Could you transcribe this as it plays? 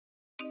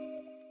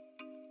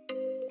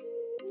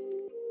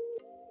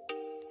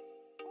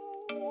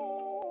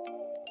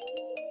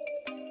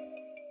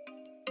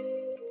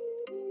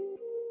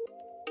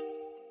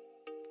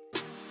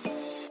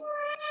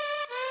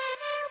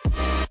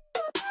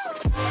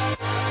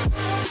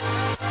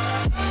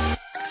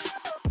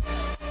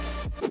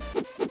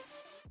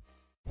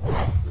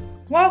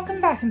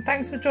Welcome back and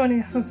thanks for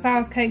joining us on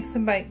Sal's Cakes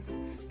and Bakes.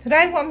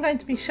 Today what I'm going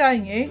to be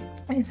showing you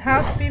is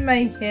how to be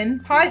making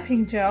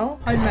piping gel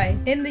homemade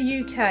in the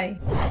UK.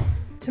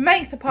 To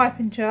make the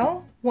piping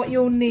gel, what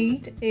you'll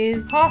need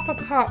is half a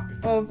cup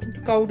of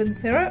golden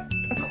syrup,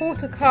 a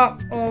 1/4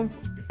 cup of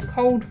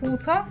cold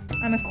water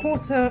and a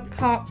 1/4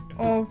 cup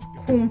of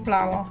corn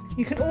flour.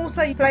 You can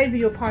also flavour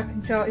your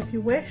piping gel if you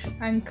wish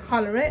and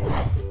colour it.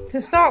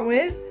 To start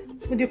with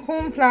your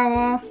corn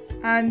flour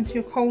and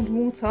your cold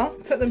water,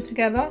 put them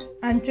together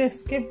and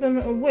just give them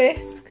a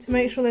whisk to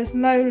make sure there's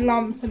no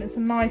lumps and it's a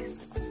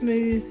nice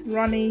smooth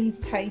runny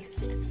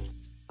paste.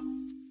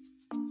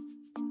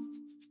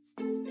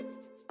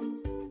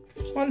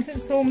 Once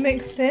it's all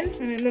mixed in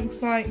and it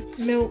looks like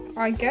milk,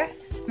 I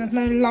guess, there's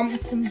no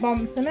lumps and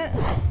bumps in it,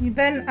 you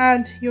then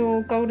add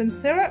your golden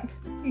syrup.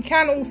 You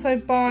can also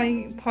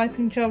buy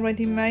piping gel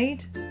ready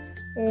made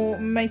or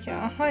make it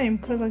at home,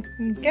 because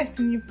I'm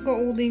guessing you've got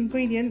all the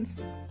ingredients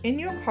in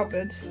your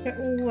cupboard. Get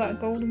all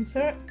that golden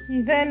syrup.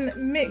 You then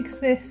mix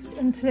this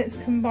until it's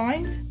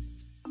combined.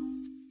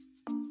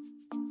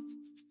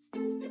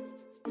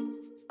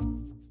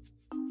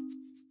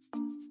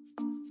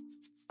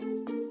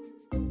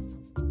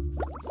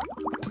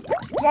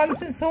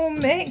 Once it's all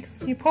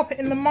mixed, you pop it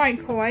in the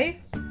microwave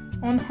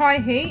on high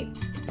heat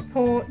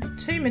for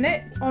 2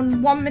 minutes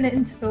on 1 minute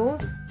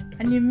intervals,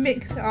 and you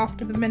mix it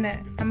after the minute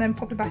and then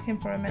pop it back in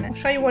for a minute. I'll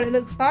show you what it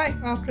looks like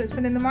after it's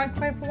been in the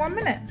microwave for 1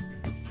 minute.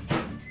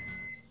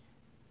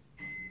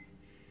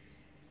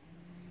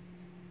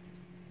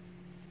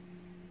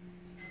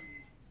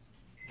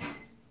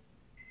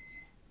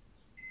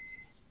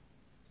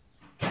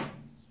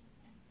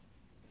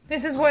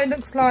 This is what it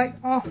looks like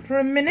after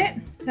a minute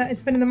that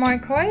it's been in the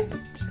microwave.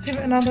 Just give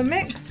it another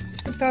mix.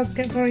 It does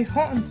get very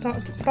hot and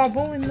start to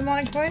bubble in the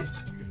microwave.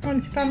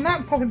 Once you've done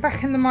that, pop it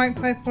back in the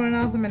microwave for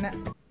another minute.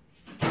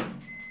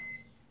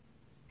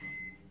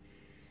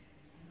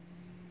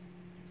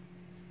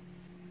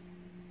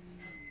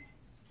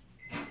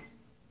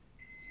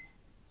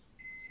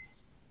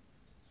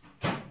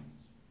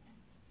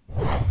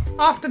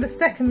 After the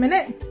second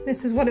minute,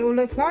 this is what it will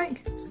look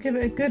like. Just give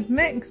it a good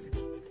mix.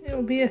 It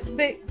will be a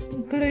thick,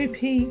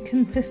 gloopy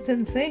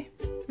consistency.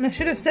 And I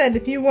should have said,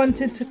 if you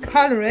wanted to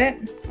colour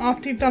it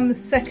after you've done the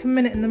second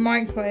minute in the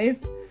microwave,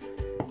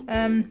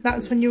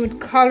 that's when you would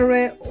colour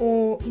it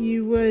or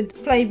you would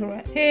flavour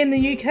it. Here in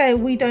the UK,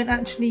 we don't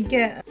actually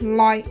get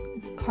light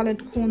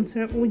coloured corn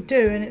syrup. We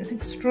do, and it's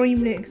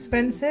extremely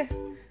expensive.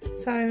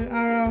 So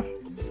our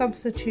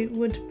substitute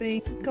would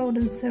be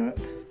golden syrup.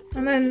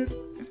 And then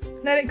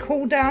let it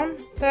cool down,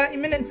 30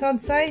 minutes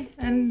I'd say,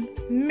 and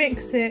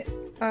mix it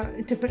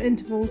at different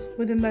intervals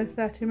within those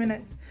 30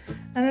 minutes.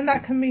 And then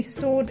that can be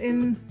stored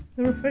in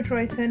the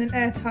refrigerator in an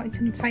airtight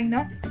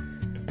container,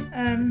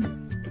 and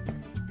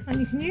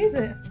you can use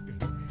it.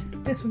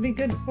 This would be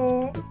good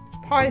for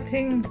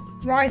piping,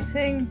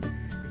 writing,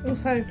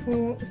 also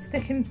for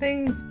sticking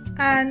things,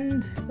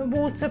 and the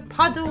water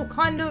puddle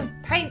kind of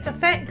paint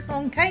effects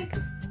on cakes.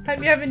 Hope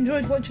you have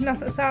enjoyed watching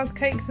us at Sal's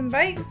Cakes and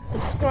Bakes.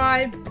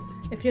 Subscribe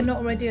if you're not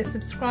already a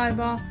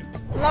subscriber,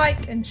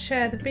 like and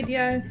share the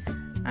video,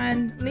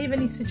 and leave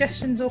any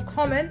suggestions or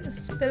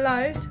comments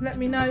below to let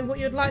me know what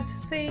you'd like to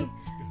see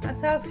at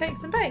Sal's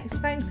Cakes and Bakes.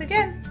 Thanks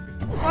again.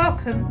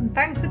 Welcome and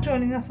thanks for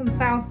joining us on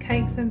Sal's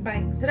Cakes and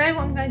Bakes. Today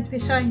what I'm going to be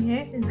showing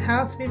you is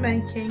how to be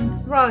making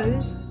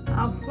rose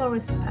out of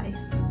florist paste.